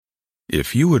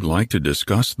If you would like to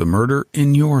discuss the murder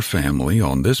in your family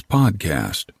on this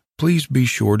podcast, please be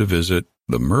sure to visit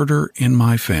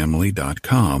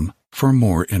themurderinmyfamily.com for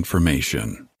more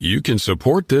information. You can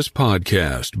support this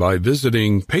podcast by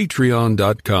visiting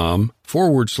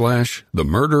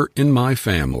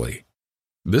patreon.com/themurderinmyfamily.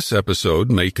 This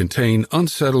episode may contain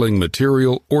unsettling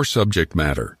material or subject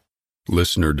matter.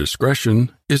 Listener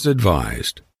discretion is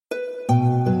advised.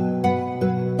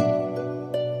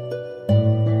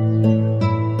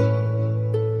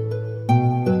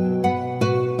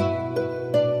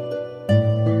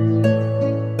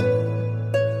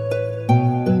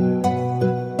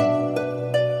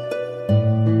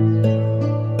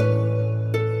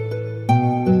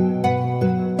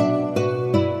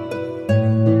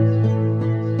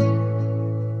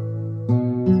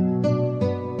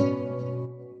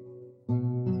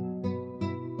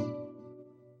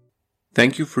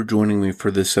 Thank you for joining me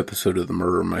for this episode of The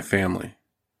Murder in My Family.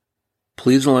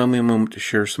 Please allow me a moment to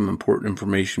share some important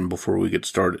information before we get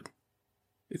started.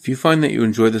 If you find that you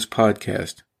enjoy this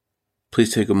podcast,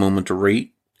 please take a moment to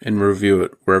rate and review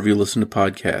it wherever you listen to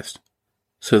podcasts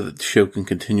so that the show can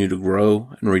continue to grow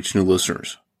and reach new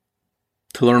listeners.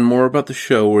 To learn more about the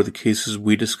show or the cases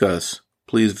we discuss,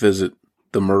 please visit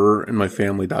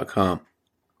themurderinmyfamily.com.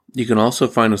 You can also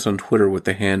find us on Twitter with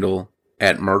the handle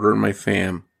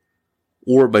 @MurderInMyFam,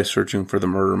 or by searching for the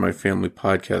Murder in My Family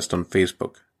podcast on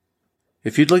Facebook.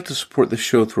 If you'd like to support the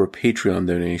show through a Patreon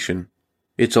donation,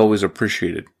 it's always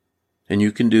appreciated, and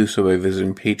you can do so by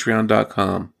visiting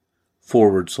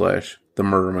patreon.com/the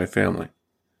Murder in My Family.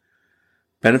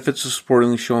 Benefits of supporting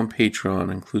the show on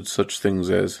Patreon include such things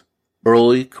as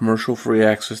early, commercial-free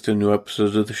access to new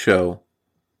episodes of the show,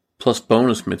 plus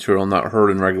bonus material not heard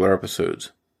in regular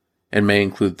episodes, and may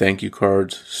include thank you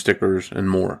cards, stickers, and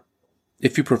more.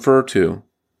 If you prefer to,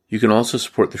 you can also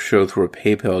support the show through a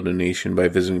PayPal donation by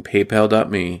visiting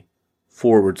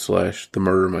paypal.me/the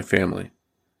Murder in My Family.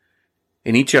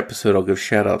 In each episode, I'll give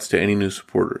shout-outs to any new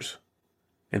supporters.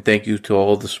 And thank you to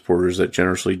all of the supporters that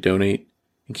generously donate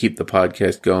and keep the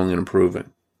podcast going and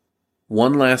improving.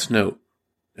 One last note,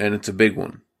 and it's a big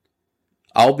one.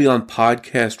 I'll be on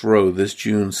Podcast Row this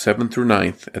June 7th through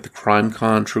 9th at the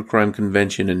CrimeCon True Crime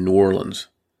Convention in New Orleans.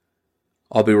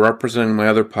 I'll be representing my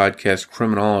other podcast,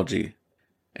 Criminology,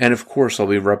 and of course I'll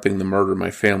be repping The Murder in My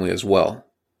Family as well.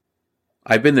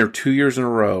 I've been there 2 years in a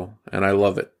row, and I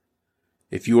love it.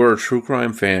 If you are a true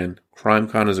crime fan,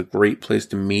 CrimeCon is a great place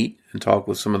to meet and talk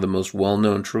with some of the most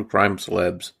well-known true crime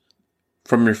celebs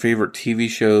from your favorite TV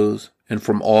shows and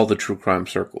from all the true crime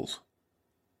circles.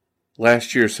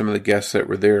 Last year, some of the guests that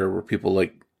were there were people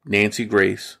like Nancy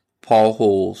Grace, Paul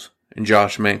Holes, and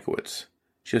Josh Mankiewicz,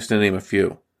 just to name a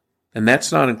few. And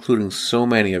that's not including so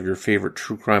many of your favorite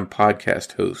true crime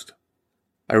podcast hosts.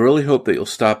 I really hope that you'll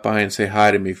stop by and say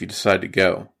hi to me if you decide to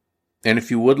go. And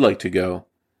if you would like to go,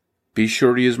 be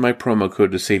sure to use my promo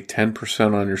code to save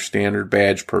 10% on your standard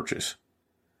badge purchase.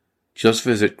 Just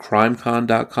visit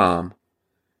crimecon.com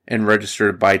and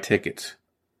register to buy tickets.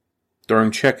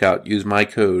 During checkout, use my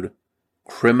code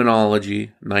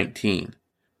Criminology19.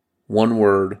 One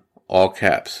word, all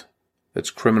caps. That's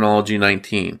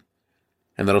Criminology19.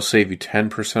 And that'll save you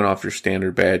 10% off your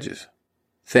standard badges.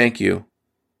 Thank you.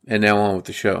 And now on with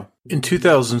the show. In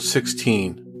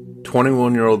 2016,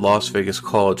 21-year-old Las Vegas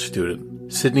college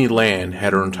student Sydney Land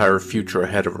had her entire future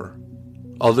ahead of her.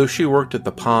 Although she worked at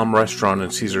the Palm restaurant in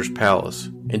Caesar's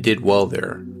Palace and did well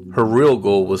there, her real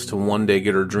goal was to one day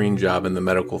get her dream job in the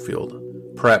medical field,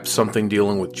 perhaps something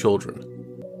dealing with children.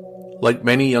 Like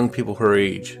many young people her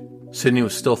age, Sydney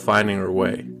was still finding her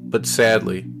way, but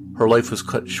sadly, her life was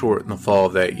cut short in the fall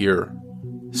of that year.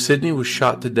 Sydney was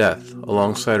shot to death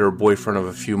alongside her boyfriend of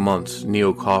a few months,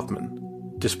 Neo Kaufman.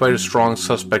 Despite a strong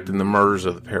suspect in the murders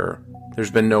of the pair, there's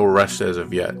been no arrest as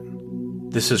of yet.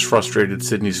 This has frustrated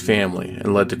Sydney's family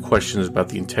and led to questions about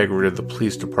the integrity of the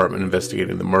police department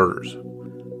investigating the murders.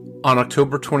 On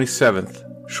October 27th,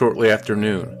 shortly after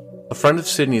noon, a friend of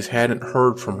Sydney's hadn't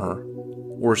heard from her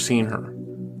or seen her,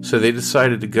 so they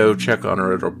decided to go check on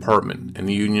her at her apartment in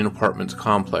the Union Apartments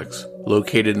complex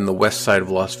located in the west side of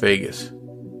Las Vegas.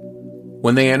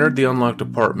 When they entered the unlocked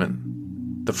apartment,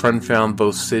 the friend found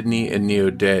both Sydney and Neo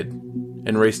dead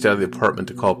and raced out of the apartment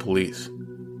to call police.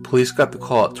 Police got the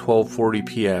call at 12:40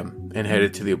 p.m. and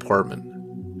headed to the apartment.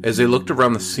 As they looked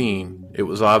around the scene, it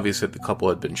was obvious that the couple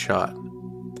had been shot.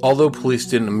 Although police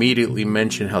didn't immediately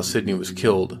mention how Sydney was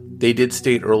killed, they did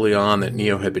state early on that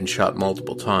Neo had been shot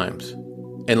multiple times,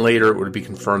 and later it would be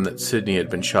confirmed that Sydney had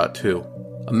been shot too.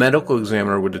 A medical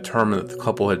examiner would determine that the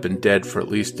couple had been dead for at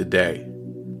least a day.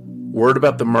 Word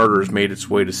about the murders made its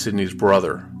way to Sydney's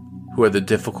brother, who had the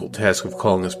difficult task of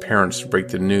calling his parents to break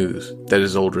the news that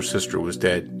his older sister was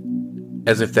dead.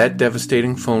 As if that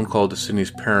devastating phone call to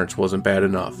Sydney's parents wasn't bad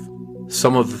enough,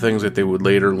 some of the things that they would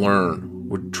later learn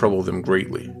would trouble them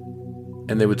greatly,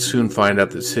 and they would soon find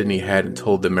out that Sydney hadn't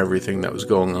told them everything that was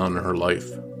going on in her life.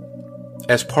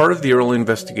 As part of the early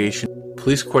investigation,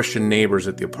 police questioned neighbors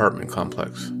at the apartment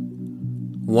complex.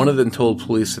 One of them told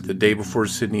police that the day before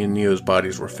Sydney and Neo's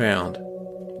bodies were found,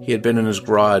 he had been in his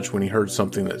garage when he heard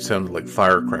something that sounded like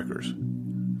firecrackers.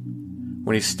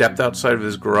 When he stepped outside of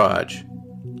his garage,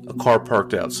 a car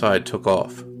parked outside took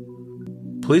off.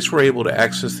 Police were able to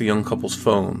access the young couple's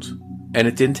phones, and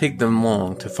it didn't take them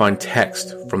long to find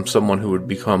text from someone who would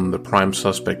become the prime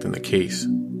suspect in the case,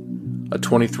 a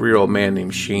 23-year-old man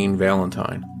named Shane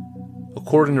Valentine.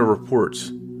 According to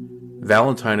reports,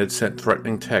 Valentine had sent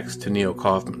threatening texts to Neo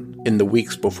Kaufman in the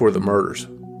weeks before the murders.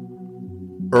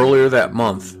 Earlier that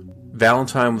month,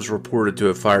 Valentine was reported to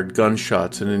have fired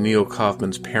gunshots into Neo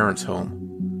Kaufman's parents' home.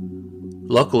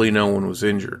 Luckily, no one was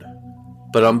injured,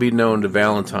 but unbeknown to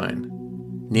Valentine,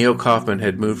 Neo Kaufman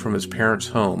had moved from his parents'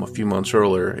 home a few months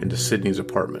earlier into Sydney's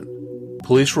apartment.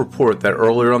 Police report that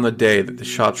earlier on the day that the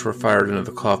shots were fired into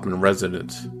the Kaufman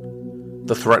residence,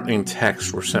 the threatening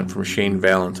texts were sent from Shane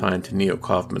Valentine to Neo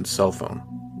Kaufman's cell phone.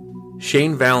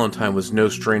 Shane Valentine was no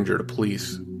stranger to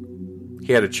police.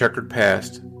 He had a checkered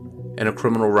past and a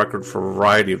criminal record for a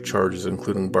variety of charges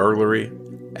including burglary,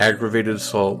 aggravated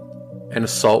assault, and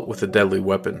assault with a deadly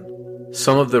weapon,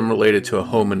 some of them related to a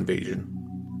home invasion.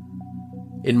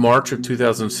 In March of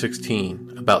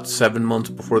 2016, about 7 months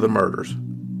before the murders,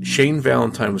 Shane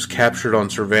Valentine was captured on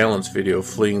surveillance video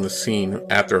fleeing the scene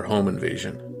after a home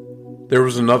invasion. There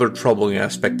was another troubling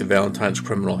aspect to Valentine's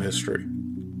criminal history.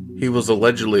 He was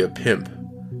allegedly a pimp.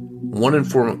 One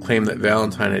informant claimed that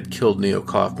Valentine had killed Neo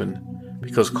Kaufman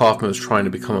because Kaufman was trying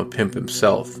to become a pimp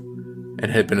himself and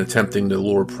had been attempting to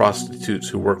lure prostitutes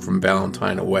who worked from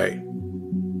Valentine away.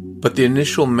 But the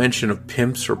initial mention of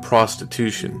pimps or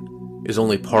prostitution is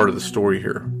only part of the story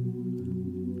here.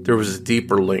 There was a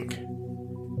deeper link.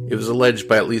 It was alleged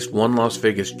by at least one Las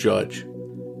Vegas judge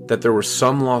that there were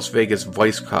some Las Vegas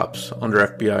vice cops under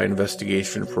FBI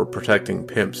investigation for protecting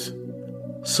pimps.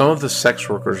 Some of the sex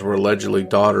workers were allegedly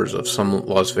daughters of some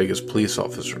Las Vegas police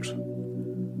officers.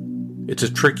 It's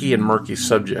a tricky and murky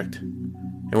subject,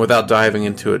 and without diving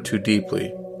into it too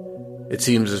deeply, it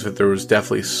seems as if there was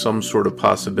definitely some sort of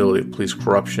possibility of police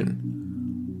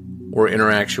corruption or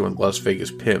interaction with Las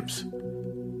Vegas pimps,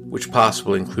 which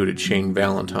possibly included Shane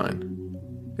Valentine.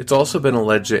 It's also been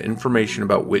alleged that information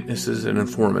about witnesses and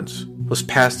informants was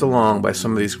passed along by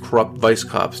some of these corrupt vice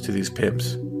cops to these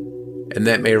pimps, and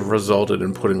that may have resulted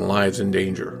in putting lives in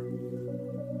danger.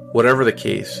 Whatever the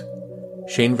case,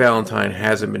 Shane Valentine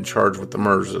hasn't been charged with the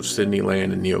murders of Sydney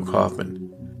Land and Neo Kaufman.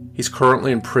 He's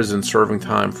currently in prison serving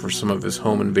time for some of his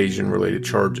home invasion-related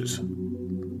charges.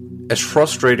 As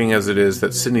frustrating as it is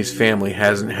that Sydney's family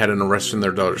hasn't had an arrest in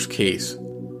their daughter's case,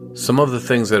 some of the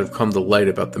things that have come to light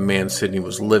about the man Sydney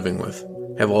was living with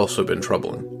have also been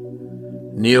troubling.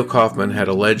 Neo Kaufman had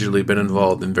allegedly been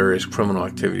involved in various criminal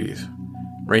activities,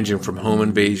 ranging from home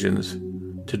invasions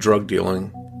to drug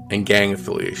dealing and gang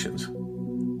affiliations.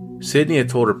 Sydney had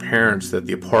told her parents that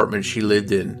the apartment she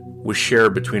lived in was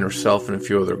shared between herself and a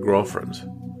few other girlfriends.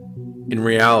 In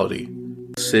reality,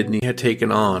 Sydney had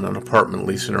taken on an apartment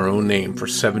lease in her own name for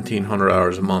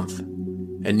 $1,700 a month,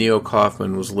 and Neo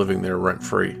Kaufman was living there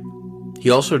rent-free. He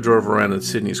also drove around in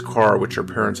Sydney's car, which her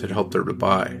parents had helped her to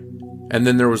buy. And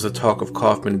then there was the talk of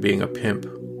Kaufman being a pimp,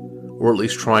 or at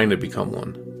least trying to become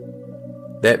one.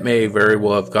 That may very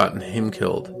well have gotten him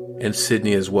killed, and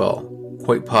Sydney as well.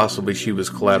 Quite possibly she was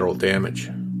collateral damage.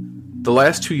 The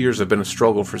last 2 years have been a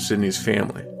struggle for Sydney's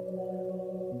family.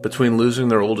 Between losing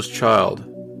their oldest child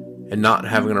and not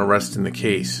having an arrest in the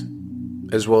case,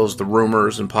 as well as the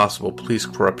rumors and possible police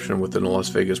corruption within the Las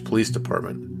Vegas Police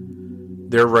Department,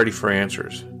 they're ready for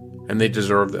answers, and they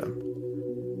deserve them.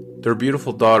 Their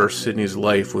beautiful daughter Sydney's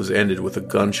life was ended with a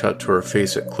gunshot to her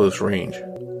face at close range.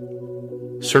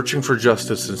 Searching for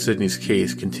justice in Sydney's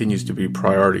case continues to be a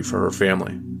priority for her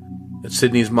family. And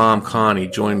Sydney's mom, Connie,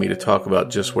 joined me to talk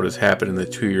about just what has happened in the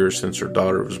 2 years since her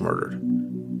daughter was murdered.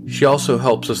 She also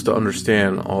helps us to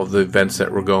understand all of the events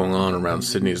that were going on around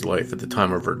Sydney's life at the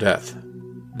time of her death.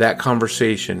 That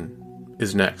conversation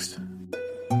is next.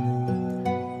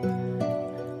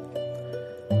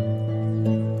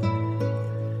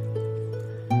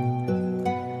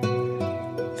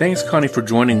 Thanks, Connie, for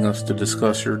joining us to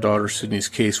discuss your daughter Sydney's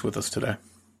case with us today.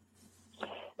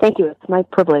 Thank you. It's my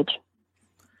privilege.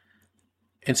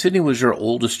 And Sydney was your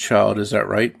oldest child, is that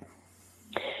right?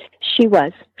 She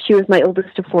was. She was my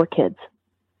oldest of 4 kids.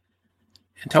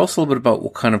 And tell us a little bit about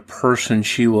what kind of person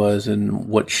she was and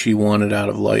what she wanted out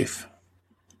of life.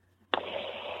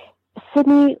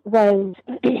 Sydney was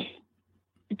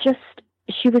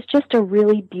she was just a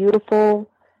really beautiful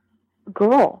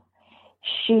girl.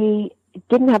 She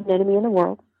didn't have an enemy in the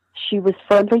world. She was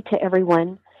friendly to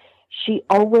everyone. She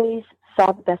always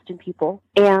saw the best in people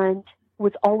and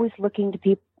was always looking to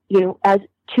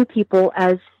people,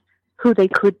 as who they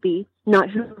could be, not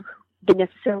who they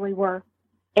necessarily were.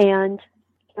 And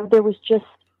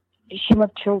she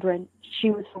loved children.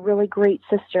 She was a really great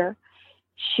sister.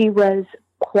 She was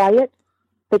quiet,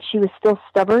 but she was still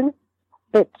stubborn,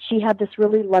 but she had this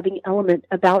really loving element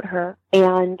about her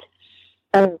and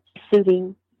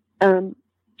soothing.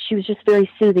 She was just very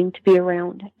soothing to be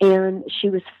around, and she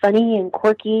was funny and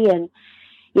quirky, and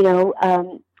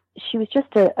she was just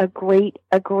a great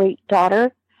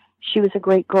daughter. She was a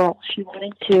great girl. She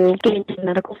wanted to get into the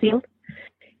medical field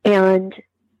and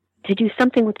to do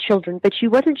something with children, but she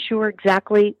wasn't sure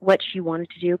exactly what she wanted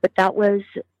to do, but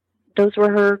those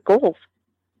were her goals.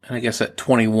 And I guess at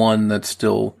 21, that's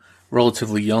still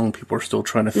relatively young. People are still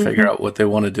trying to figure out what they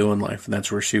want to do in life, and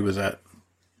that's where she was at.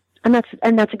 And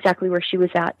that's exactly where she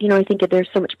was at. I think that there's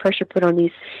so much pressure put on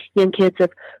these young kids of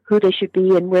who they should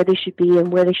be and where they should be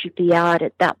and where they should be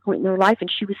at that point in their life. And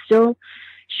she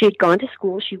had gone to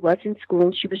school. She was in school,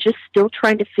 and she was just still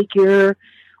trying to figure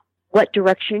what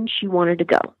direction she wanted to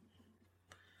go.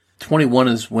 21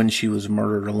 is when she was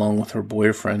murdered along with her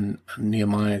boyfriend,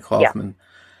 Nehemiah Kaufman.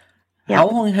 Yeah. How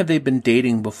long had they been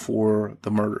dating before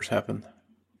the murders happened?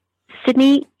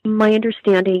 Sydney, my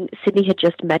understanding, Sydney had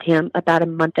just met him about a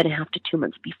month and a half to 2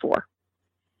 months before.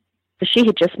 So she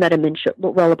had just met him in,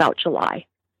 about July,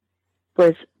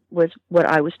 was what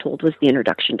I was told was the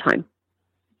introduction time.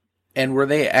 And were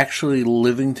they actually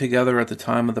living together at the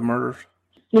time of the murder?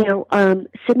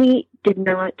 Sydney did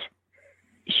not.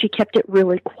 She kept it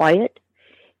really quiet,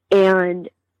 and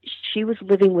she was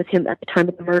living with him at the time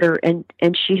of the murder, and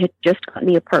she had just gotten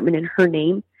the apartment in her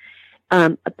name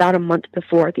about a month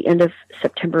before. At the end of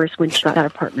September is when she got that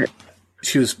apartment.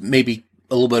 She was maybe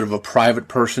a little bit of a private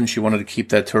person. She wanted to keep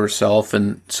that to herself,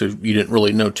 and so you didn't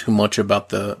really know too much about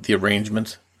the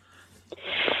arrangements?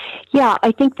 Yeah,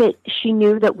 I think that she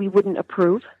knew that we wouldn't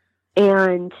approve,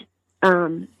 and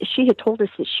she had told us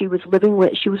that she was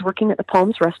working at the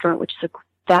Palms Restaurant, which is a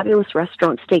fabulous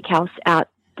restaurant, steakhouse at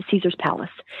the Caesars Palace.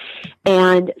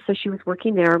 And so she was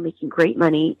working there, making great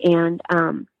money, and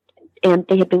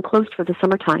they had been closed for the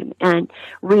summertime and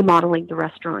remodeling the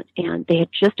restaurant. And they had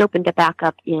just opened it back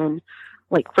up in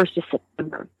 1st of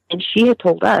September. And she had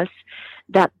told us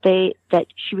that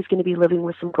she was going to be living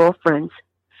with some girlfriends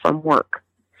from work.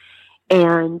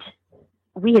 And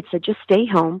we had said, just stay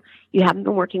home. You haven't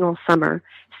been working all summer.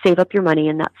 Save up your money.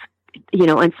 And that's,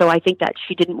 and so I think that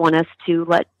she didn't want to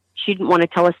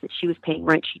tell us that she was paying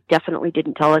rent. She definitely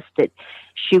didn't tell us that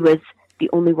she was the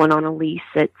only one on a lease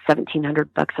at $1,700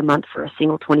 a month for a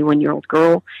single 21-year-old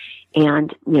girl.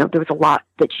 And, there was a lot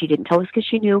that she didn't tell us because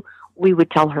she knew we would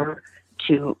tell her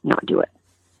to not do it.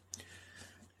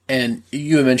 And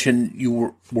you mentioned you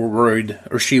were worried,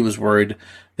 or she was worried,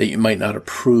 that you might not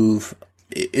approve.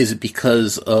 Is it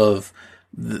because of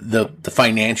the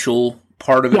financial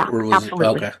part of it? Yeah, or was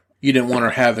absolutely. Okay. You didn't want her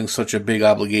having such a big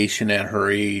obligation at her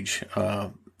age,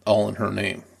 all in her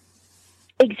name.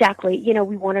 Exactly.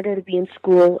 We wanted her to be in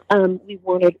school. We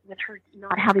wanted, with her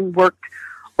not having worked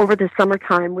over the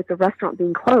summertime with the restaurant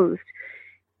being closed,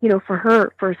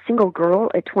 for a single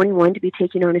girl at 21 to be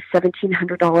taking on a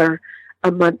 $1,700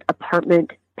 a month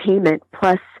apartment payment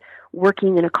plus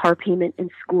working in a car payment in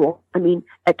school. I mean,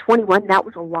 at 21, that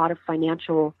was a lot of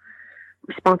financial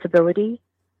responsibility.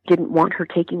 Didn't want her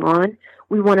taking on.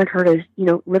 We wanted her to,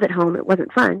 live at home. It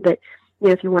wasn't fun, but,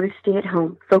 if you want to stay at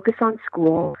home, focus on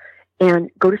school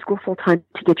and go to school full time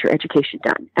to get your education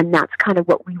done. And that's kind of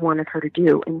what we wanted her to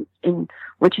do. And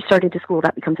once you start into school,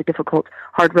 that becomes a difficult,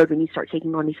 hard road when you start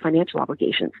taking on these financial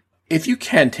obligations. If you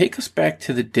can, take us back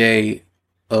to the day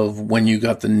of when you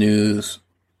got the news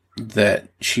that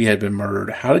she had been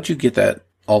murdered. How did you get that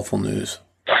awful news?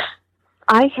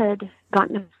 I had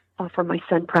gotten a call from my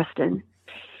son, Preston,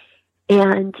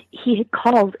 and he had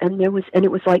called, and it was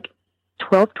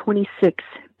 12:26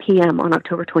 p.m. on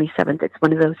October 27th. It's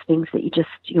one of those things that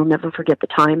you'll never forget the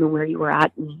time and where you were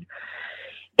at.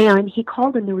 And he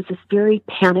called, and there was this very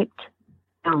panicked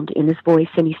sound in his voice,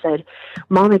 and he said,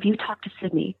 "Mom, have you talked to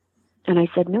Sydney?" And I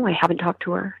said, "No, I haven't talked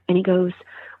to her." And he goes,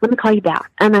 "Let me call you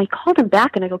back." And I called him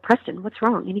back, and I go, "Preston, what's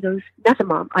wrong?" And he goes, "Nothing,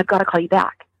 Mom. I've got to call you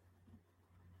back."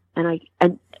 And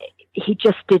he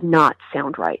just did not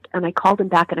sound right. And I called him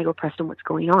back, and I go, "Preston, what's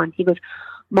going on?" He goes,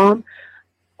 "Mom,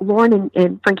 Lauren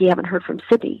and Frankie haven't heard from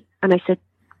Sydney." And I said,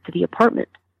 to the apartment.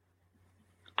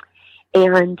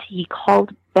 And he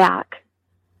called back,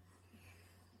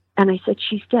 and I said,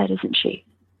 she's dead, isn't she?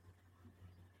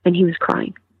 And he was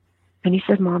crying. And he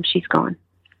said, Mom, she's gone.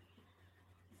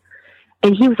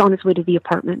 And he was on his way to the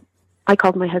apartment. I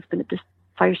called my husband at the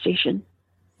fire station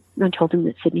and I told him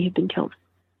that Sydney had been killed.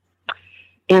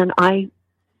 And I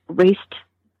raced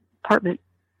apartment.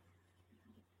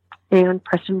 And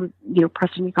Preston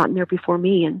had gotten there before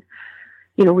me, and,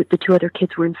 the two other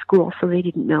kids were in school, so they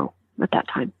didn't know at that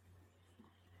time.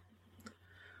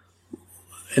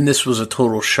 And this was a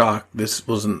total shock. This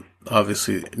wasn't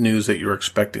obviously news that you were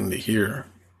expecting to hear.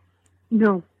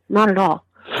 No, not at all.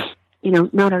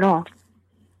 Not at all.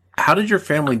 How did your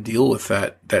family deal with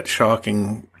that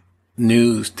shocking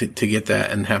news to get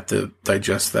that and have to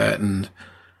digest that and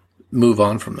move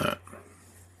on from that?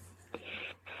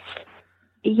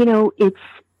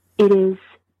 It is,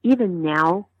 even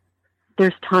now,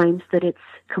 there's times that it's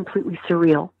completely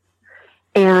surreal.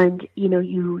 And,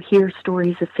 you hear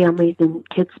stories of families and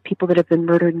kids, people that have been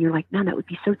murdered, and you're like, man, that would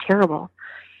be so terrible.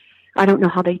 I don't know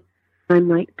how I'm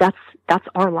like, that's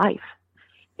our life.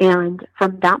 And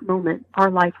from that moment, our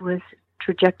life was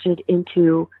trajected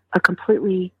into a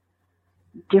completely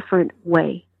different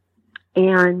way.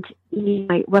 And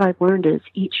what I've learned is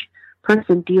each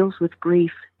person deals with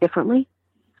grief differently.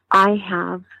 I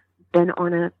have been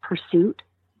on a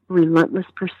relentless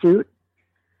pursuit,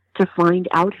 to find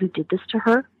out who did this to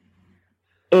her.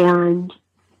 And,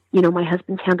 my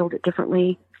husband's handled it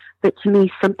differently. But to me,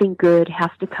 something good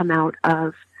has to come out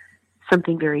of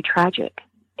something very tragic.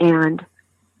 And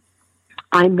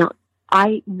I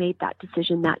made that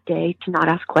decision that day to not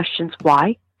ask questions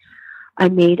why. I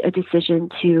made a decision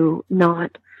to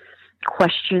not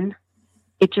question.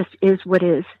 It just is what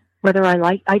is. Whether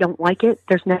I don't like it,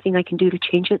 there's nothing I can do to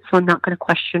change it, so I'm not going to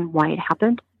question why it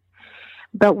happened.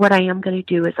 But what I am going to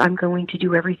do is I'm going to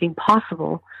do everything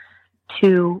possible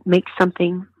to make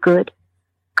something good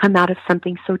come out of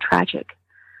something so tragic.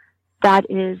 That's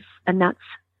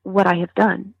what I have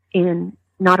done in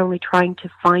not only trying to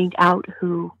find out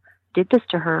who did this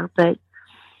to her, but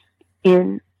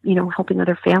in, helping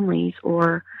other families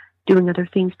or doing other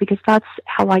things, because that's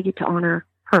how I get to honor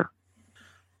her.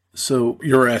 So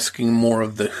you're asking more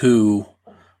of the who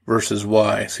versus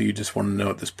why. So you just want to know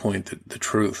at this point the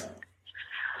truth.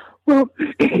 Well,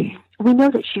 we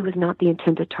know that she was not the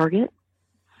intended target.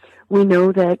 We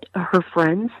know that her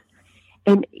friends,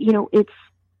 and,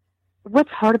 what's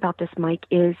hard about this, Mike,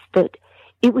 is that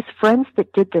it was friends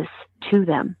that did this to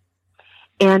them.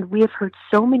 And we have heard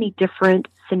so many different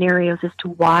scenarios as to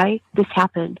why this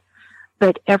happened.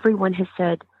 But everyone has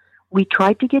said, we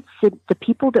tried to get the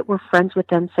people that were friends with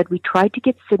them said, we tried to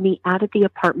get Sydney out of the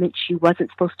apartment. She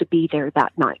wasn't supposed to be there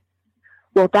that night.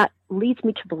 Well, that leads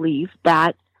me to believe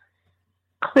that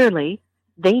clearly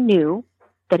they knew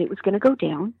that it was going to go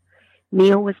down.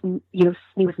 Neil was,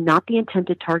 Sydney was not the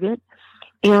intended target.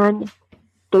 And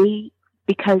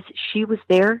because she was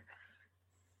there,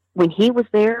 when he was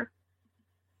there,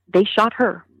 they shot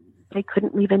her. They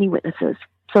couldn't leave any witnesses,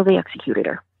 so they executed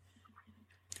her.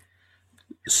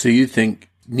 So you think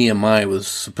Nehemiah was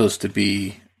supposed to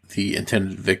be the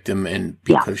intended victim, and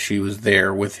because she was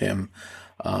there with him,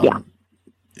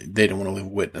 they didn't want to leave a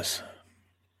witness?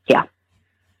 Yeah.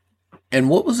 And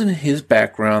what was in his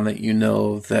background that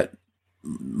that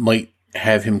might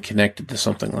have him connected to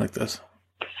something like this?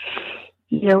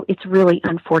 It's really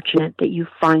unfortunate that we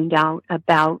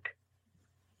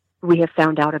have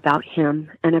found out about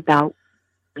him and about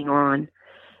going on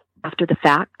after the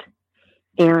fact.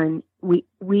 And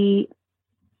we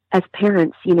as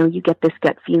parents, you get this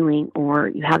gut feeling, or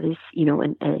you have this,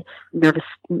 a nervous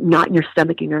knot in your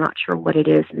stomach and you're not sure what it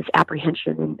is, and this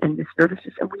apprehension and this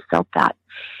nervousness. And we felt that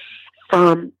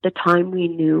from the time we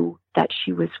knew that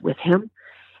she was with him.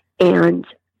 And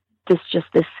this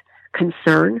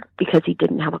concern because he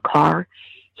didn't have a car.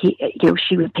 She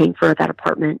was paying for that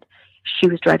apartment. She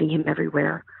was driving him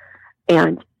everywhere.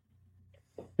 And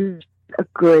a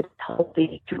good,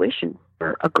 healthy situation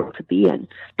for a girl to be in.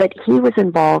 But he was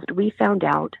involved. We found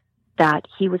out that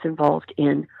he was involved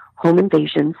in home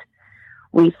invasions.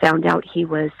 We found out he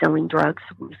was selling drugs.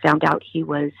 We found out he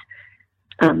was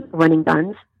running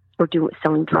guns or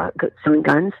selling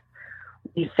guns.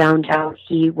 We found out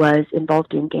he was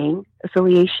involved in gang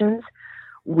affiliations.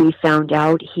 We found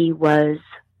out he was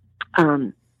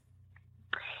trying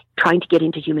to get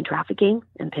into human trafficking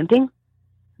and pimping.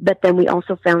 But then we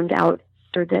also found out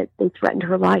that they threatened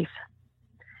her life.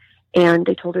 And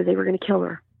they told her they were going to kill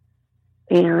her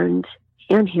and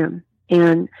him.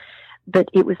 But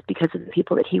it was because of the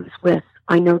people that he was with.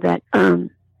 I know that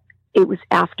it was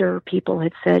after people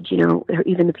had said, or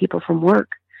even the people from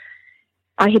work,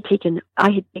 I had taken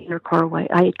her car away.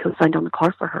 I had co-signed on the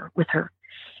car with her.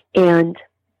 And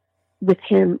with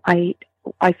him, I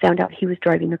found out he was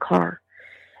driving the car.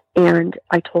 And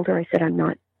I told her, I said,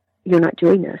 you're not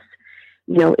doing this.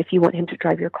 If you want him to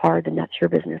drive your car, then that's your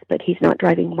business, but he's not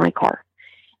driving my car.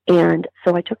 And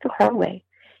so I took the car away,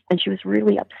 and she was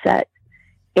really upset.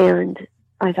 And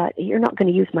I thought, you're not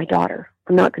going to use my daughter.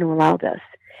 I'm not going to allow this.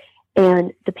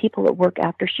 And the people at work,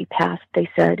 after she passed, they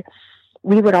said,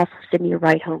 we would offer Sydney a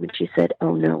ride home. And she said,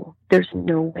 oh no, there's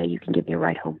no way you can give me a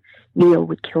ride home. Neil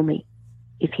would kill me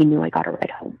if he knew I got a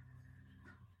ride home.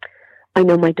 I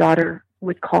know my daughter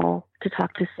would call to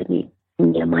talk to Sydney,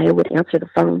 and Nehemiah would answer the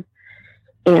phone,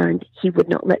 and he would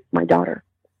not let my daughter,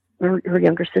 her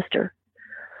younger sister,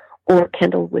 or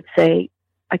Kendall would say,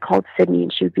 I called Sydney,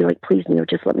 and she would be like, please, Neil,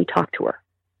 just let me talk to her.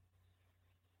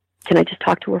 Can I just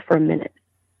talk to her for a minute?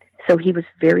 So he was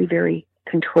very, very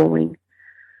controlling.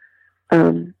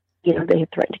 They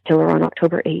had threatened to kill her on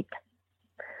October 8th.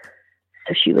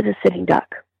 So she was a sitting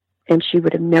duck, and she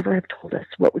would have never have told us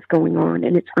what was going on.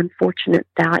 And it's unfortunate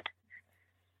that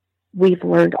we've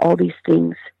learned all these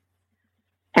things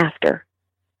after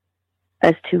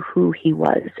as to who he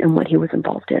was and what he was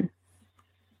involved in.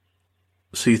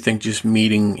 So you think just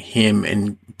meeting him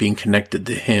and being connected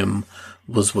to him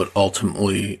was what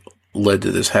ultimately led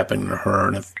to this happening to her?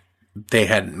 And if they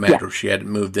hadn't met, or she hadn't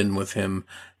moved in with him,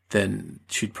 then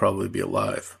she'd probably be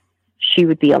alive. She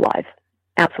would be alive.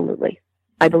 Absolutely.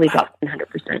 I believe that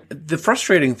 100%. The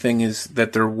frustrating thing is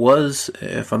that there was,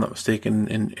 if I'm not mistaken,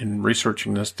 in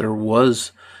researching this, there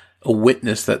was a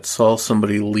witness that saw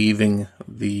somebody leaving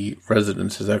the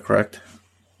residence. Is that correct?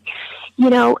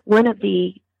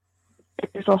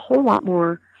 There's a whole lot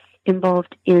more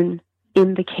involved in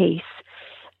the case.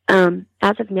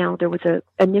 As of now,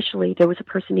 initially there was a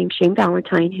person named Shane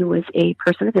Valentine who was a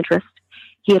person of interest.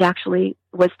 He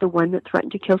was the one that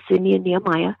threatened to kill Sydney and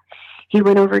Nehemiah. He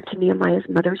went over to Nehemiah's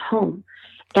mother's home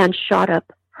and shot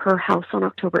up her house on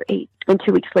October 8th. And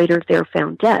 2 weeks later, they're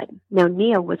found dead. Now,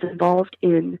 Nia was involved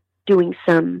in doing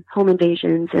some home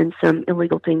invasions and some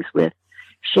illegal things with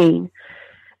Shane.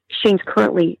 Shane's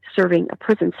currently serving a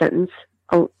prison sentence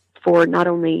for not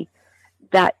only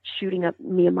that shooting up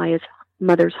Nehemiah's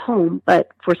mother's home, but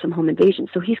for some home invasions.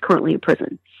 So he's currently in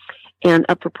prison and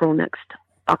up for parole next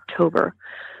October.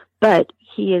 But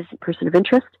he is a person of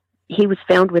interest. He was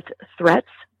found with threats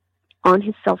on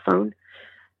his cell phone.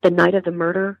 The night of the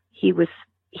murder, he was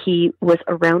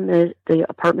around the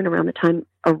apartment around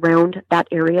that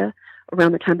area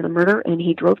around the time of the murder, and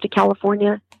he drove to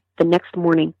California the next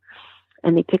morning,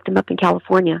 and they picked him up in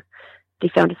California. They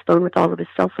found his phone with all of his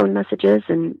cell phone messages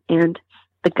and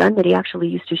the gun that he actually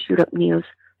used to shoot up Neo's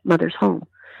mother's home.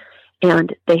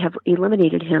 And they have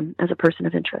eliminated him as a person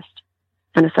of interest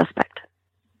and a suspect.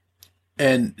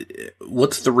 And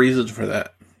what's the reason for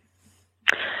that?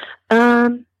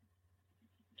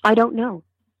 I don't know.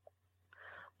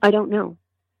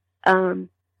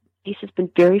 This has been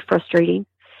very frustrating.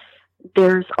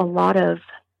 There's a lot of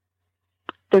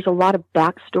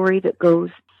backstory that goes.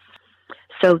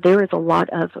 So there is a lot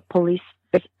of police.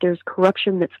 There's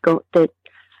corruption that the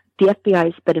FBI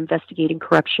has been investigating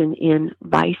corruption in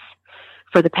Vice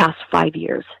for the past 5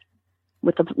 years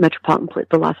with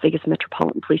the Las Vegas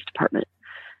Metropolitan Police Department.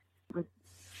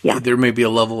 Yeah, there may be a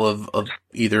level of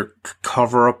either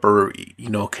cover up or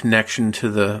connection to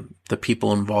the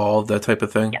people involved, that type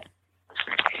of thing.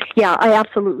 Yeah, I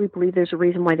absolutely believe there's a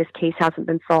reason why this case hasn't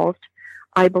been solved.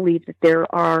 I believe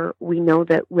that we know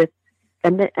that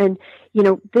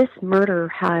this murder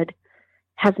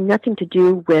has nothing to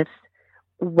do with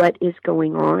what is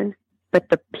going on, but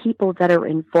the people that are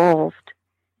involved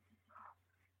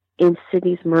in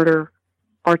Sydney's murder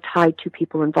are tied to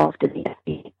people involved in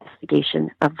the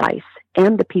investigation of Vice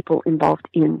and the people involved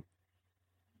in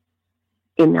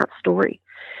that story.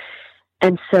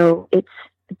 And so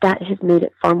that has made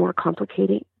it far more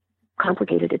complicated.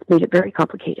 It's made it very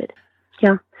complicated.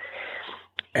 Yeah.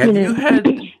 Have you had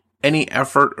any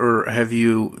effort, or do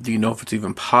you know if it's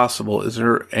even possible? Is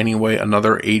there any way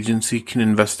another agency can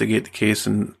investigate the case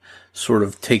and sort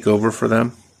of take over for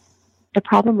them? The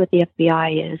problem with the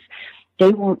FBI is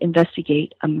they won't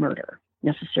investigate a murder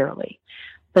necessarily,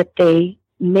 but they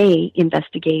may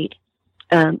investigate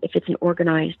if it's an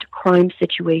organized crime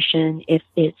situation, if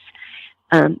it's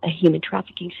a human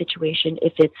trafficking situation,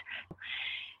 if it's,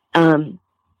 and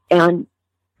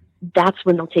that's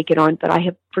when they'll take it on. But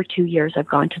for 2 years, I've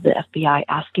gone to the FBI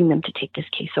asking them to take this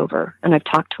case over, and I've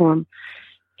talked to them,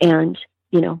 and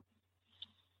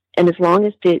and as long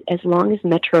as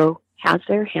Metro has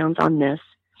their hands on this,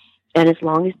 And as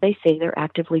long as they say they're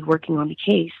actively working on the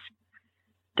case,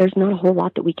 there's not a whole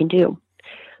lot that we can do.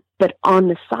 But on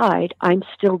the side, I'm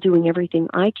still doing everything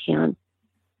I can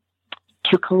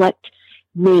to collect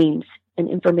names and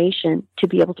information to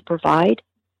be able to provide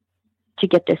to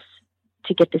get this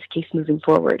case moving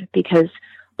forward, because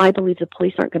I believe the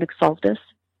police aren't going to solve this.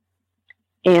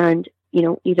 And,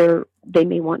 either they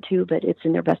may want to, but it's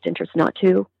in their best interest not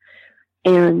to.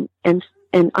 And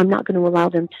I'm not going to allow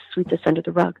them to sweep this under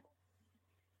the rug.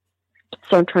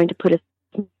 So I'm trying to put it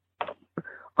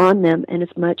on them and as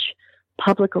much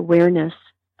public awareness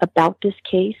about this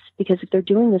case, because if they're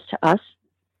doing this to us,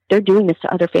 they're doing this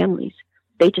to other families.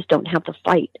 They just don't have the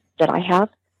fight that I have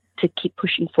to keep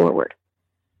pushing forward.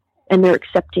 And they're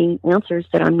accepting answers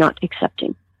that I'm not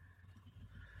accepting.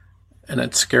 And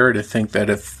it's scary to think that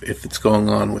if it's going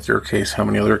on with your case, how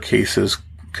many other cases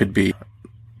could be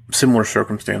similar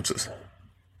circumstances?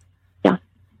 Yeah.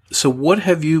 So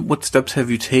what steps have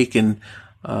you taken?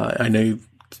 I know you've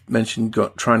mentioned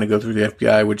trying to go through the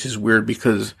FBI, which is weird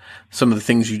because some of the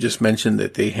things you just mentioned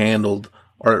that they handled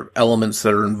are elements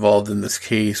that are involved in this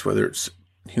case, whether it's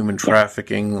human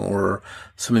trafficking or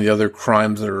some of the other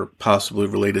crimes that are possibly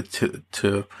related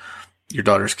to your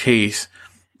daughter's case.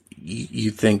 You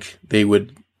think they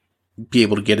would be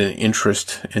able to get an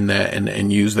interest in that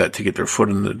and use that to get their foot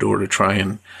in the door to try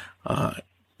and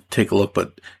take a look,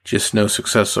 but just no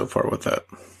success so far with that.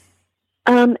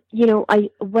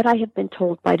 What I have been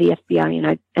told by the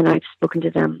FBI, and I've spoken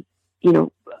to them,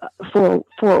 for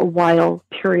a while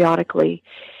periodically,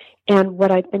 and what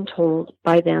I've been told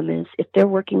by them is if they're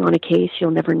working on a case,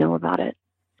 you'll never know about it.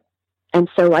 And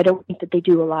so I don't think that they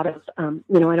do a lot of, I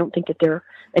don't think that they're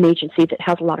an agency that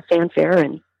has a lot of fanfare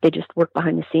and they just work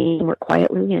behind the scenes and work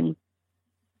quietly. And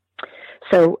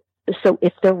so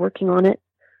if they're working on it,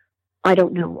 I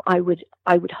don't know. I would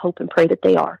hope and pray that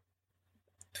they are.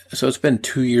 So it's been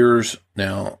 2 years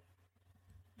now.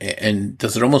 And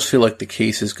does it almost feel like the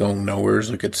case is going nowhere?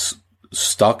 Like it's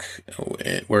stuck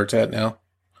where it's at now?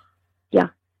 Yeah.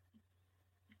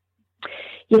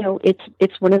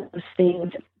 It's one of those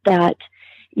things that,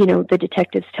 the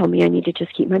detectives tell me I need to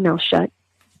just keep my mouth shut.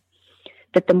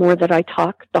 That the more that I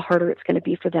talk, the harder it's going to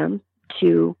be for them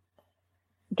to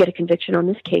get a conviction on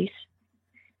this case.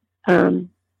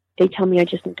 They tell me I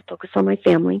just need to focus on my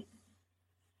family.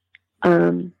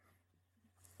 And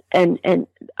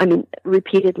I mean,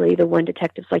 repeatedly, the one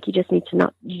detective's like, you just need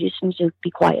to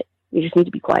be quiet. You just need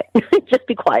to be quiet. Just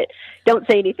be quiet. Don't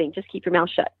say anything. Just keep your mouth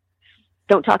shut.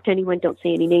 Don't talk to anyone. Don't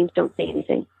say any names. Don't say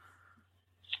anything.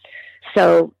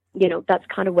 So, that's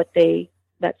kind of what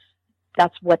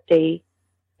that's what they,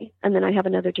 and then I have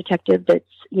another detective that's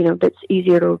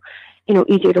easier to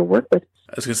work with.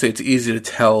 I was going to say, it's easy to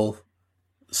tell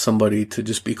somebody to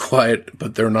just be quiet,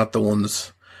 but they're not the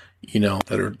ones,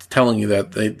 that are telling you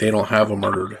that they don't have a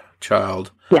murdered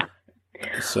child. Yeah.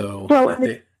 So, well,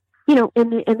 and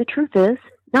the truth is,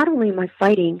 not only am I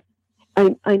fighting,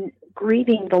 I'm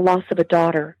grieving the loss of a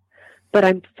daughter, but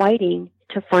I'm fighting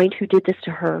to find who did this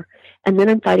to her. And then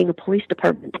I'm fighting a police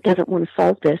department that doesn't want to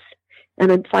solve this.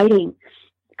 And I'm fighting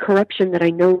corruption that I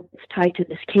know is tied to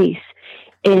this case,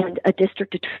 and a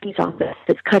district attorney's office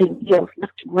that's cutting deals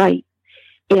left and right.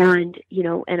 And,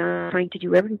 and I'm trying to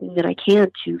do everything that I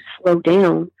can to slow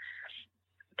down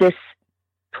this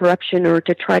corruption or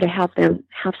to try to have them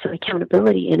have some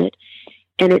accountability in it.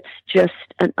 And it's just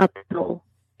an uphill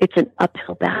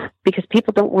battle because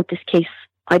people don't want this case.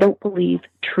 I don't believe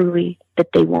truly that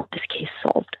they want this case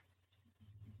solved.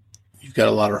 You've got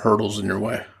a lot of hurdles in your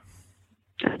way.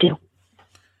 I do.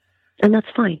 And that's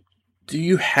fine. Do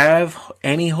you have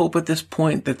any hope at this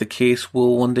point that the case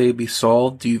will one day be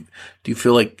solved? Do you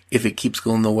feel like if it keeps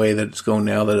going the way that it's going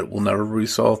now, that it will never be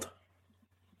solved?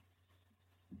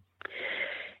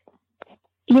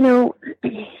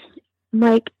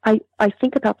 Mike, I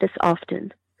think about this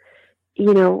often.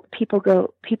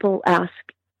 People ask,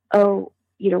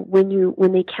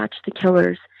 when they catch the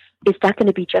killers, is that going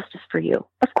to be justice for you?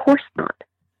 Of course not.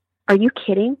 Are you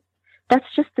kidding? That's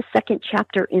just the second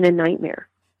chapter in a nightmare.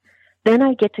 Then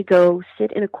I get to go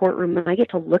sit in a courtroom and I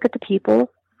get to look at the people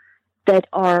that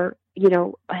are,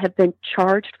 have been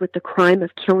charged with the crime of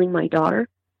killing my daughter.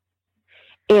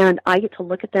 And I get to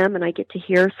look at them and I get to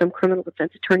hear some criminal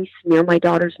defense attorney smear my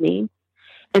daughter's name.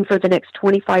 And for the next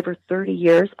 25 or 30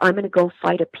 years, I'm going to go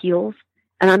fight appeals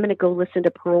and I'm going to go listen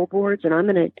to parole boards and I'm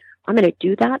going to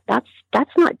do that.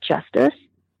 That's not justice.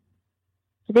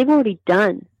 They've already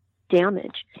done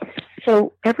damage.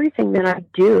 So everything that I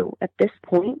do at this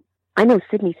point, I know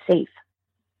Sydney's safe.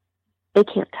 They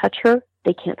can't touch her.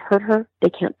 They can't hurt her. They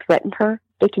can't threaten her.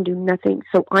 They can do nothing.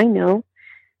 So I know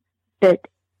that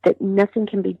nothing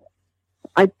can be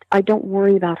I don't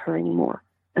worry about her anymore.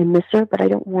 I miss her, but I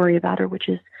don't worry about her, which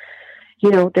is,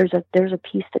 there's a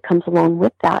piece that comes along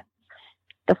with that.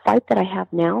 The fight that I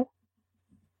have now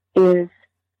is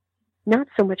not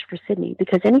so much for Sydney,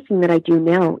 because anything that I do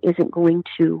now isn't going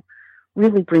to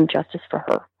really bring justice for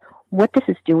her. What this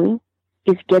is doing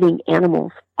is getting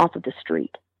animals off of the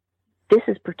street. This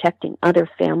is protecting other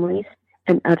families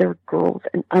and other girls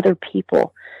and other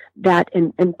people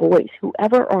and boys,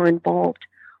 whoever are involved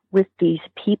with these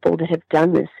people that have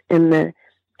done this and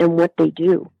what they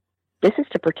do. This is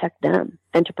to protect them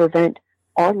and to prevent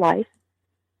our life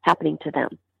happening to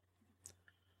them.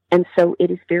 And so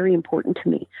it is very important to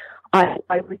me. I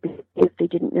would be, if they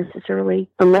didn't necessarily,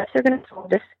 unless they're going to solve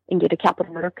this and get a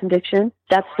capital murder conviction,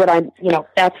 that's what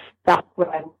that's what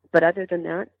I'm, but other than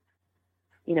that,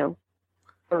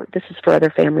 this is for other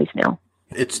families now.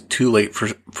 It's too late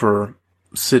for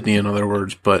Sydney, in other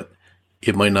words, but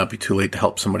it might not be too late to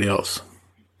help somebody else.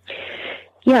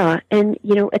 Yeah, and,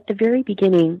 at the very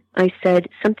beginning, I said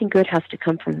something good has to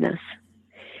come from this.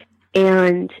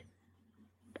 And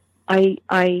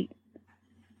I'm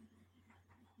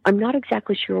not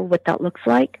exactly sure what that looks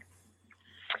like.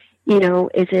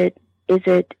 Is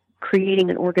it creating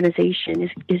an organization?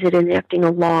 Is it enacting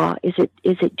a law? Is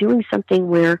it doing something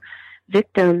where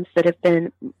victims that have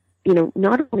been,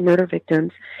 not only murder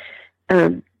victims,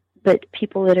 but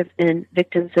people that have been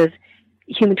victims of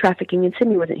human trafficking, and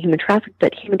Sydney wasn't human trafficked,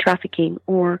 but human trafficking,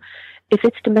 or if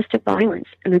it's domestic violence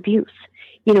and abuse,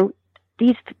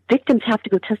 these victims have to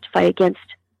go testify against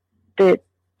the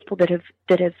people that have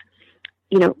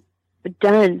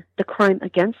done the crime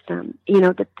against them,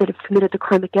 that have committed the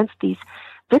crime against these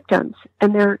victims,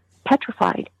 and they're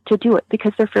petrified to do it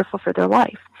because they're fearful for their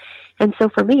life. And so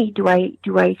for me, do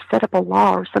I set up a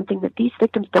law or something that these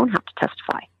victims don't have to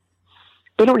testify?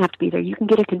 They don't have to be there. You can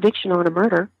get a conviction on a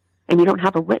murder, and you don't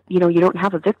have you don't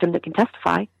have a victim that can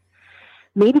testify.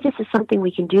 Maybe this is something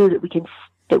we can do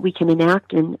that we can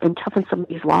enact and toughen some of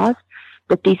these laws,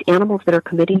 that these animals that are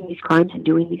committing these crimes and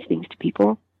doing these things to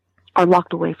people are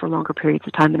locked away for longer periods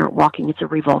of time and aren't walking. It's a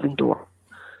revolving door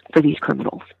for these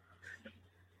criminals.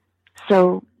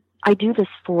 So I do this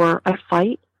I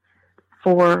fight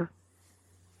for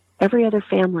every other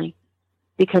family,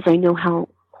 because I know how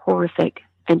horrific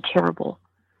and terrible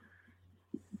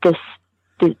the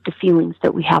feelings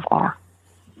that we have are.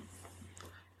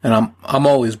 And I'm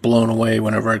always blown away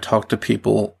whenever I talk to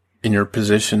people in your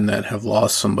position that have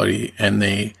lost somebody and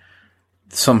they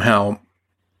somehow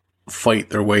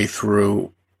fight their way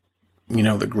through,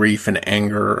 the grief and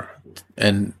anger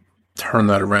and turn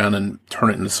that around and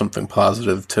turn it into something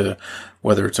positive, to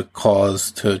whether it's a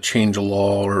cause to change a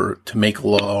law or to make a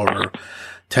law or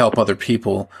to help other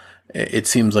people. It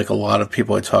seems like a lot of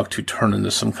people I talk to turn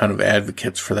into some kind of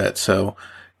advocates for that. So,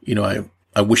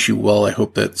 I wish you well. I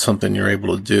hope that's something you're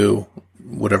able to do,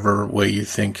 whatever way you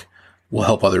think will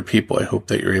help other people. I hope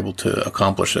that you're able to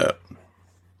accomplish that.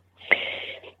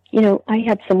 I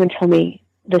had someone tell me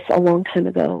this a long time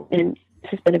ago, and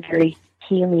this has been a very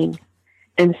healing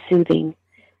and soothing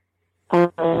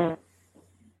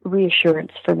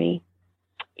reassurance for me.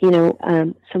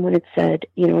 Someone had said,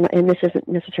 and this isn't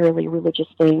necessarily a religious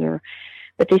thing,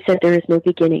 but they said there is no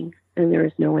beginning and there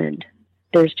is no end.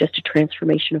 There's just a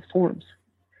transformation of forms.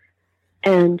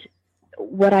 And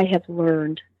what I have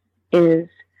learned is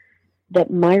that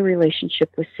my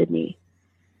relationship with Sydney,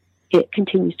 it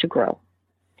continues to grow.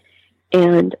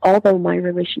 And although my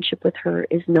relationship with her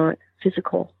is not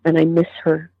physical, and I miss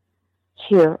her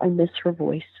here, I miss her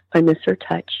voice, I miss her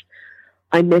touch,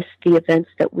 I miss the events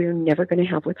that we're never going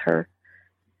to have with her,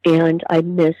 and I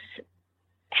miss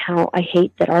how I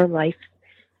hate that our life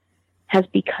has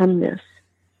become this.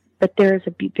 But there is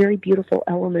a very beautiful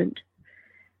element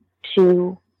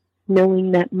to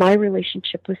knowing that my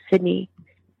relationship with Sydney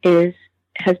has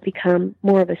become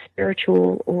more of a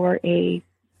spiritual or a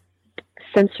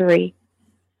sensory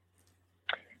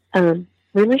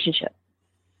relationship.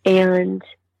 And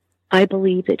I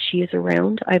believe that she is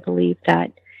around. I believe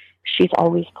that she's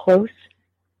always close.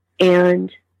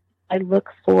 And I look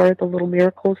for the little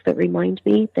miracles that remind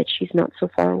me that she's not so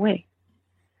far away.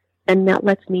 And that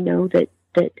lets me know that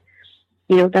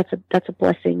that's a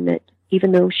blessing, that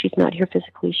even though she's not here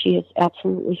physically, she is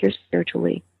absolutely here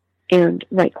spiritually and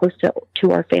right close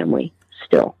to our family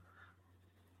still.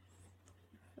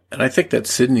 And I think that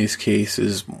Sydney's case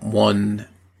is one,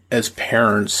 as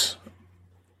parents,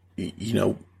 we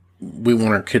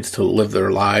want our kids to live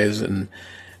their lives,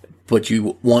 but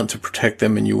you want to protect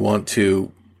them and you want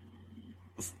to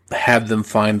have them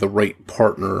find the right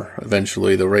partner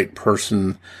eventually, the right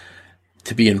person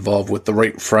to be involved with, the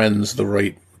right friends, the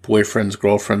right boyfriends,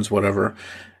 girlfriends, whatever.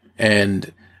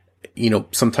 And,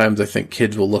 sometimes I think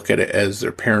kids will look at it as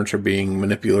their parents are being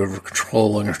manipulative or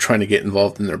controlling or trying to get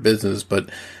involved in their business. But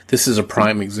this is a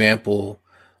prime example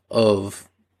of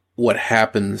what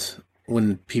happens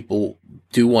when people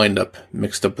do wind up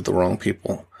mixed up with the wrong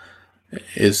people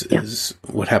is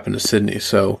what happened to Sydney.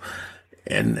 So,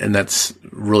 and that's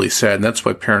really sad. And that's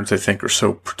why parents, I think, are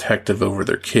so protective over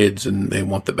their kids and they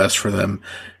want the best for them.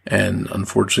 And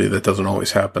unfortunately, that doesn't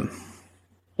always happen.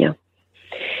 Yeah.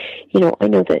 I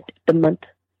know that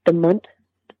the month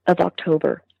of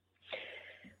October,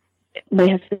 my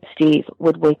husband Steve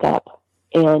would wake up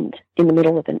and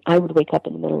I would wake up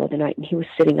in the middle of the night and he was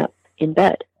sitting up in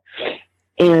bed.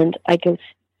 And I go,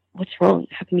 "What's wrong?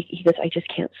 How come he goes, "I just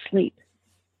can't sleep."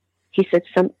 He said,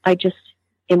 "I just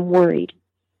am worried."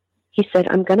 He said,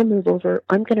 I'm going to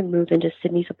move into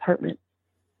Sydney's apartment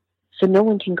so no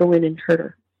one can go in and hurt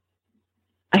her.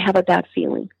 I have a bad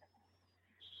feeling.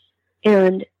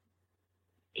 And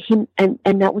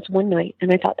that was one night,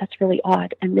 and I thought that's really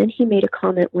odd. And then he made a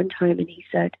comment one time, and he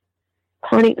said,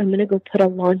 "Connie, I'm going to go put a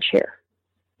lawn chair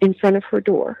in front of her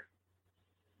door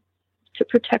to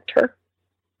protect her."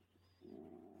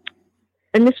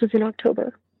 And this was in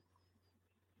October.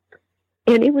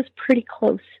 And it was pretty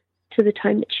close to the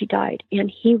time that she died. And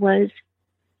he was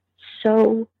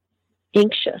so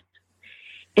anxious.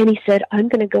 And he said, "I'm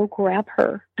going to go grab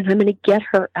her and I'm going to get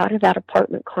her out of that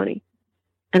apartment, Connie."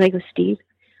 And I go, "Steve,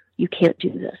 you can't do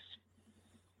this.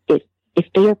 If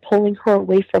they are pulling her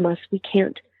away from us, this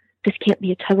can't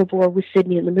be a tug of war with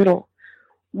Sydney in the middle.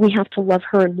 We have to love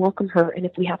her and welcome her. And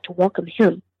if we have to welcome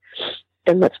him,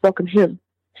 then let's welcome him.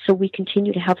 So we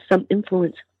continue to have some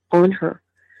influence on her."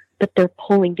 But they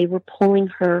were pulling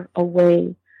her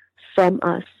away from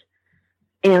us.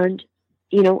 And,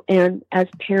 and as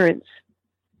parents,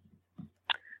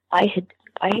 I had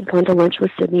gone to lunch with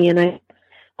Sydney, and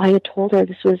I had told her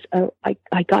this was,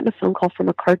 I got a phone call from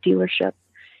a car dealership,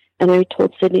 and I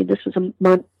told Sydney this was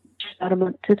just about a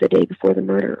month to the day before the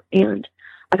murder. And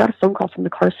I got a phone call from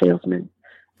the car salesman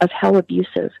of how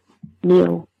abusive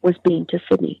Neil was being to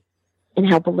Sydney and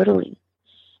how belittling.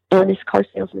 And this car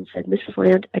salesman said, "Mrs.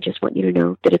 Land, I just want you to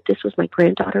know that if this was my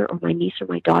granddaughter or my niece or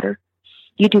my daughter,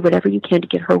 you do whatever you can to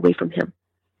get her away from him.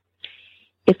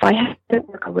 If I had been at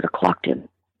work, I would have clocked him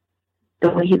the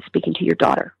way he was speaking to your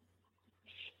daughter."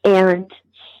 And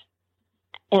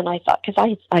I thought,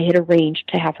 because I had arranged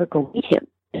to have her go meet him,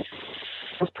 this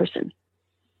person.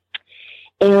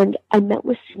 And I met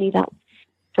with Sydney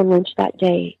for lunch that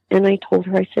day, and I told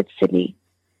her, I said, "Sydney,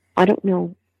 I don't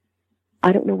know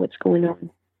what's going on.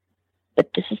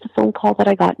 But this is the phone call that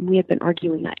I got," and we had been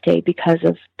arguing that day because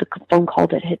of the phone call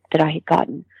that I had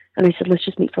gotten. And I said, "Let's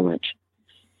just meet for lunch."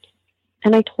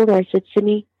 And I told her, I said,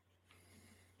 "Sydney,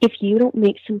 if you don't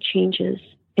make some changes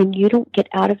and you don't get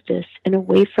out of this and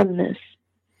away from this,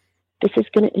 this is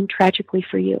going to end tragically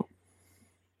for you.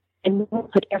 And we'll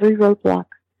put every roadblock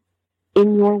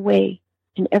in your way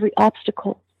and every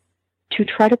obstacle to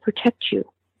try to protect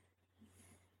you.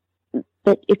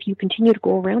 But if you continue to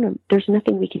go around them, there's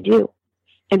nothing we can do."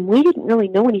 And we didn't really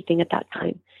know anything at that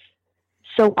time.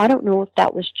 So I don't know if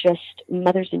that was just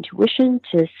mother's intuition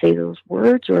to say those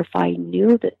words, or if I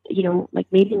knew that, like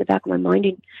maybe in the back of my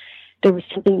mind, there was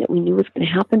something that we knew was going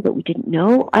to happen, but we didn't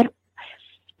know.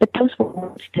 But those were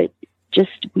words that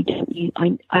just we didn't use.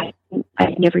 I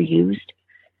never used.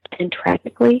 And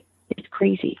tragically, it's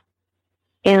crazy.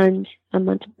 And a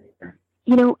month later,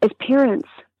 as parents,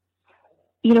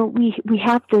 we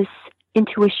have this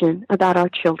intuition about our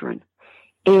children.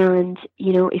 And,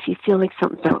 if you feel like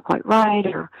something's not quite right,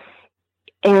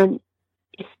 and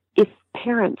if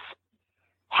parents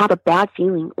have a bad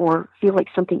feeling or feel like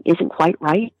something isn't quite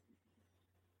right,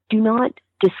 do not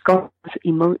discard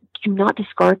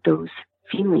those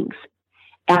feelings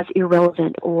as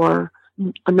irrelevant or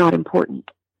not important.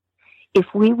 If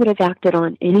we would have acted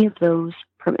on any of those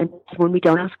when we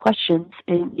don't ask questions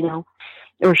and,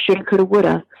 or shoulda, coulda,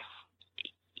 woulda,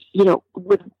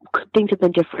 could things have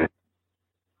been different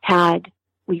had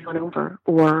we gone over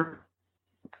or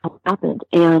what happened?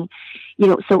 And,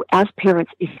 so as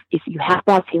parents, if you have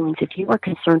bad feelings, if you are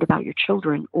concerned about your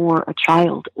children or a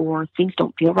child or things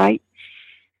don't feel right,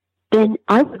 then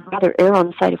I would rather err on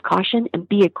the side of caution and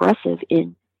be aggressive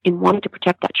in wanting to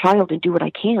protect that child and do what I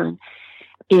can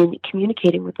in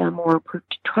communicating with them or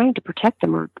trying to protect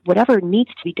them or whatever needs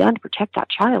to be done to protect that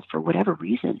child for whatever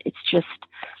reason. It's just,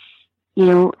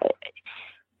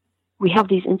 we have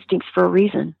these instincts for a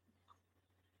reason.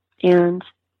 And,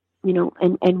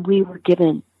 and we were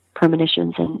given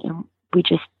premonitions and we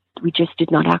just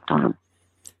did not act on them.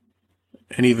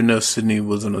 And even though Sydney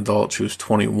was an adult, she was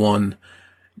 21,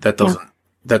 that doesn't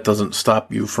that doesn't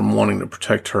stop you from wanting to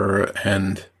protect her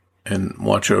and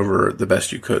watch over the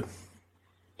best you could.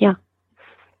 Yeah.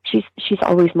 She's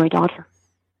always my daughter.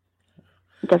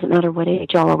 It doesn't matter what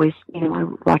age. I'll always, I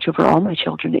watch over all my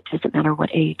children. It doesn't matter what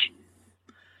age.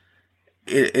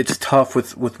 It's tough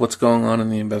with what's going on in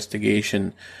the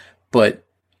investigation, but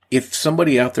if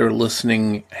somebody out there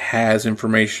listening has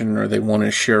information or they want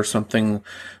to share something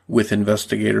with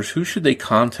investigators, who should they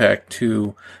contact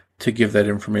to give that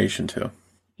information to?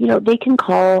 They can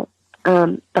call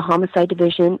the Homicide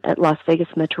Division at Las Vegas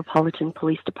Metropolitan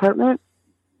Police Department,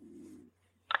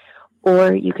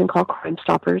 or you can call Crime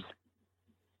Stoppers.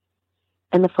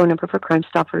 And the phone number for Crime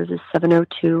Stoppers is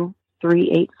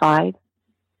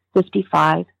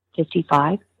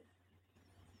 702-385-5555.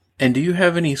 And do you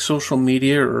have any social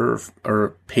media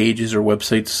or pages or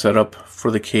websites set up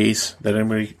for the case that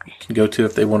anybody can go to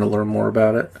if they want to learn more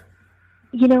about it?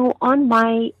 On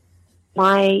my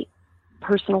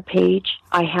personal page,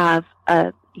 I have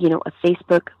a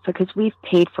Facebook, because we've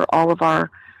paid for all of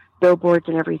our billboards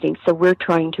and everything. So we're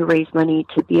trying to raise money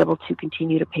to be able to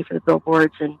continue to pay for the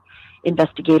billboards and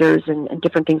investigators and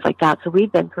different things like that. So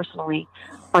we've been personally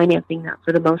financing that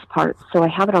for the most part. So I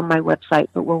have it on my website,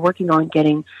 but we're working on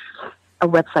getting a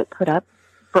website put up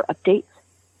for updates,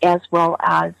 as well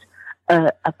as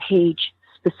a page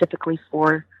specifically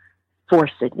for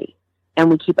Sydney.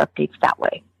 And we keep updates that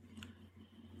way.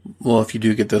 Well, if you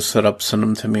do get those set up, send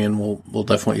them to me, and we'll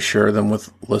definitely share them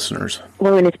with listeners.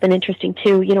 Well, and it's been interesting,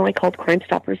 too. I called Crime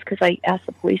Stoppers because I asked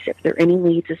the police if there are any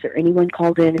leads. Is there anyone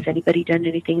called in? Has anybody done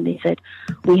anything? And they said,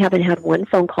 we haven't had one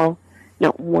phone call.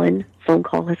 Not one phone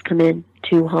call has come in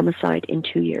to homicide in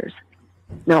 2 years.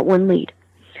 Not one lead.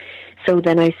 So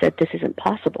then I said, this isn't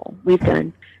possible. We've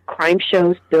done crime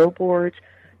shows, billboards,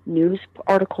 news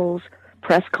articles,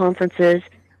 press conferences,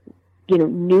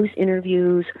 news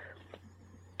interviews,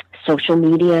 social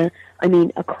media. I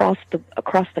mean, across the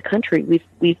country,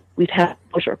 we've had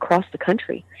exposure across the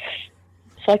country.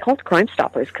 So I called Crime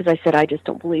Stoppers because I said, I just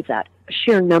don't believe that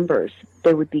sheer numbers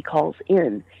there would be calls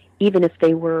in, even if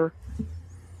they were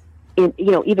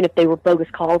bogus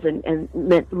calls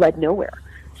and led nowhere.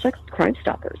 So I called Crime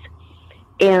Stoppers,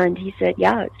 and he said,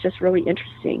 yeah, it's just really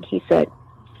interesting. He said,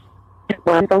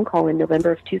 one phone call in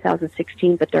November of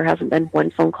 2016, but there hasn't been one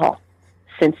phone call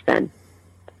since then.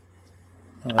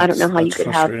 I don't know how you could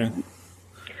have.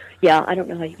 Yeah, I don't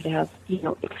know how you could have,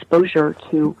 exposure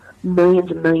to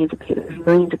millions and millions of people. There's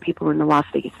millions of people in the Las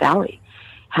Vegas Valley.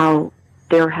 How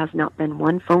there has not been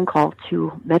one phone call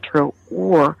to Metro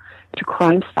or to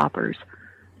Crime Stoppers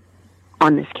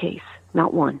on this case.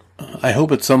 Not one. I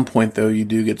hope at some point, though, you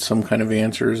do get some kind of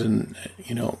answers and,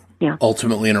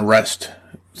 ultimately an arrest,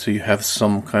 so you have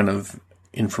some kind of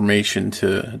information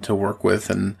to work with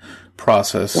and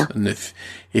process. Yeah. And if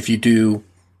you do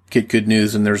get good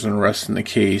news and there's an arrest in the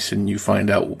case and you find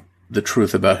out the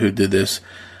truth about who did this,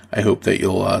 I hope that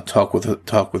you'll talk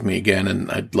with me again,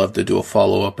 and I'd love to do a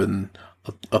follow-up and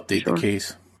update the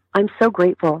case. I'm so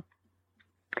grateful.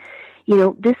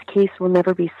 This case will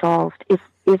never be solved if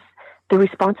the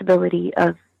responsibility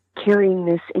of carrying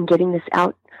this and getting this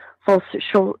out falls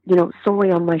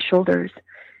solely on my shoulders.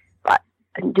 I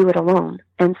can do it alone.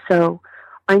 And so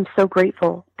I'm so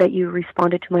grateful that you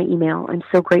responded to my email. I'm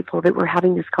so grateful that we're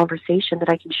having this conversation, that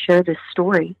I can share this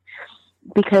story,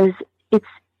 because it's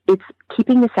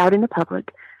keeping this out in the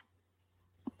public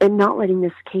and not letting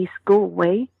this case go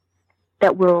away.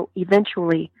 That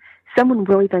someone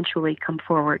will eventually come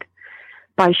forward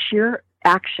by sheer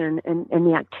action and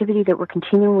the activity that we're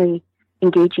continually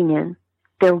engaging in.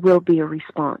 There will be a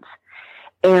response.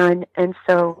 And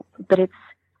so, but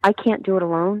I can't do it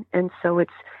alone. And so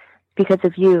it's because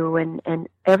of you and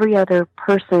every other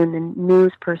person and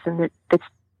news person that's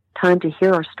time to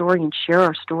hear our story and share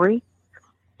our story.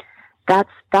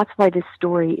 That's why this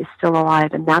story is still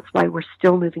alive, and that's why we're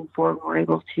still moving forward. We're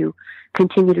able to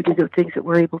continue to do the things that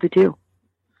we're able to do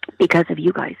because of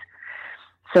you guys.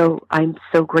 So I'm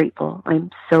so grateful. I'm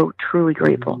so truly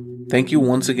grateful. Thank you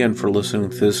once again for listening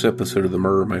to this episode of The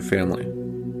Murder of My Family.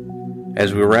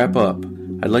 As we wrap up,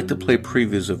 I'd like to play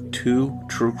previews of 2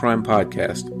 true crime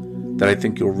podcasts that I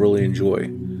think you'll really enjoy.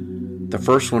 The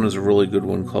first one is a really good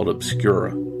one called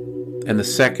Obscura, and the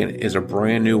second is a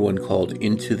brand new one called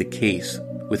Into the Case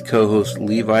with co-host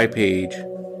Levi Page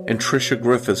and Trisha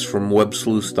Griffiths from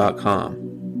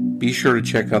websleuths.com. Be sure to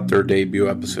check out their debut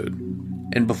episode.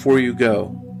 And before you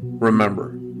go,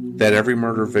 remember that every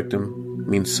murder victim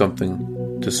means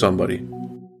something to somebody.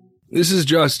 This is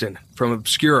Justin from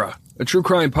Obscura, a true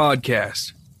crime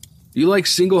podcast. Do you like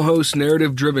single-host,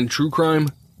 narrative-driven true crime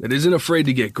that isn't afraid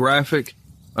to get graphic,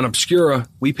 On Obscura,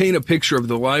 we paint a picture of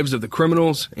the lives of the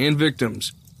criminals and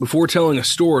victims before telling a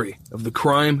story of the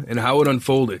crime and how it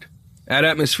unfolded. Add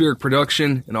atmospheric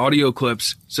production and audio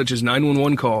clips such as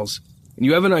 911 calls, and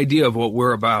you have an idea of what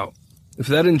we're about. If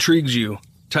that intrigues you,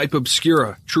 type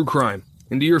Obscura True Crime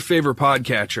into your favorite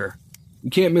podcatcher. You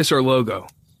can't miss our logo.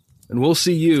 And we'll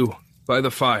see you by the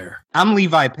fire. I'm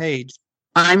Levi Page.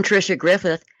 I'm Trisha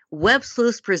Griffith. Web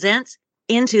Sleuths presents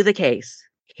Into the Case.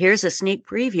 Here's a sneak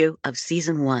preview of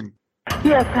Season 1.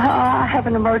 Yes, I have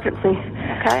an emergency.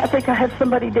 Okay. I think I have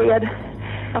somebody dead.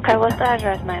 Okay, what's the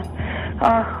address, ma'am?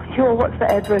 Huel, what's the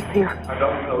address here? I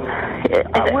don't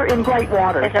know. We're in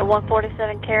Greatwater. Is it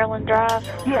 147 Carolyn Drive?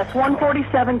 Yes,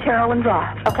 147 Carolyn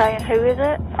Drive. Okay, and who is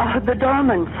it? The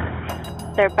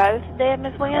Dermans. They're both dead,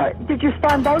 Miss Wynn? Did you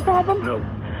find both of them? No.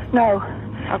 No.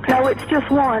 Okay. No, it's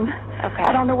just one. Okay.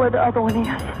 I don't know where the other one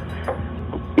is.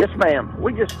 Yes, ma'am.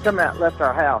 We just come out and left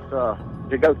our house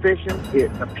to go fishing.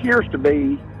 It appears to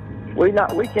be, we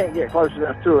can't get close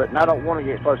enough to it, and I don't want to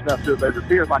get close enough to it, but it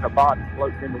appears like a body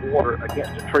floating in the water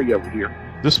against a tree over here.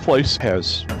 This place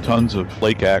has tons of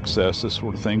lake access, this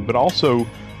sort of thing, but also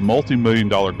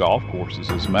multi-million-dollar golf courses.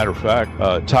 As a matter of fact,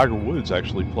 Tiger Woods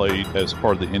actually played as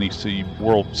part of the NEC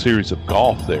World Series of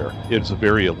Golf there. It's a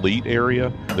very elite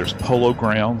area. There's polo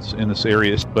grounds in this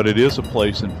area, but it is a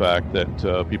place, in fact,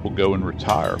 that people go and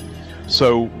retire.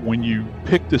 So when you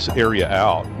pick this area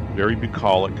out, very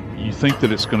bucolic, you think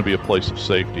that it's going to be a place of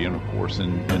safety. And of course,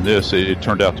 in this, it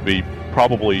turned out to be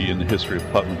probably in the history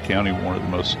of Putnam County one of the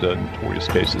most notorious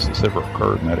cases that's ever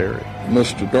occurred in that area.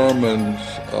 Mr. Derman's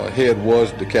head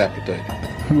was decapitated.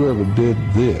 Whoever did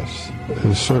this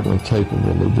is certainly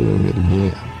capable of doing it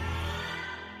again.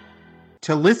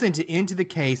 To listen to Into the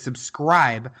Case,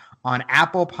 subscribe on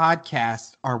Apple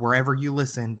Podcasts or wherever you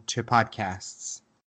listen to podcasts.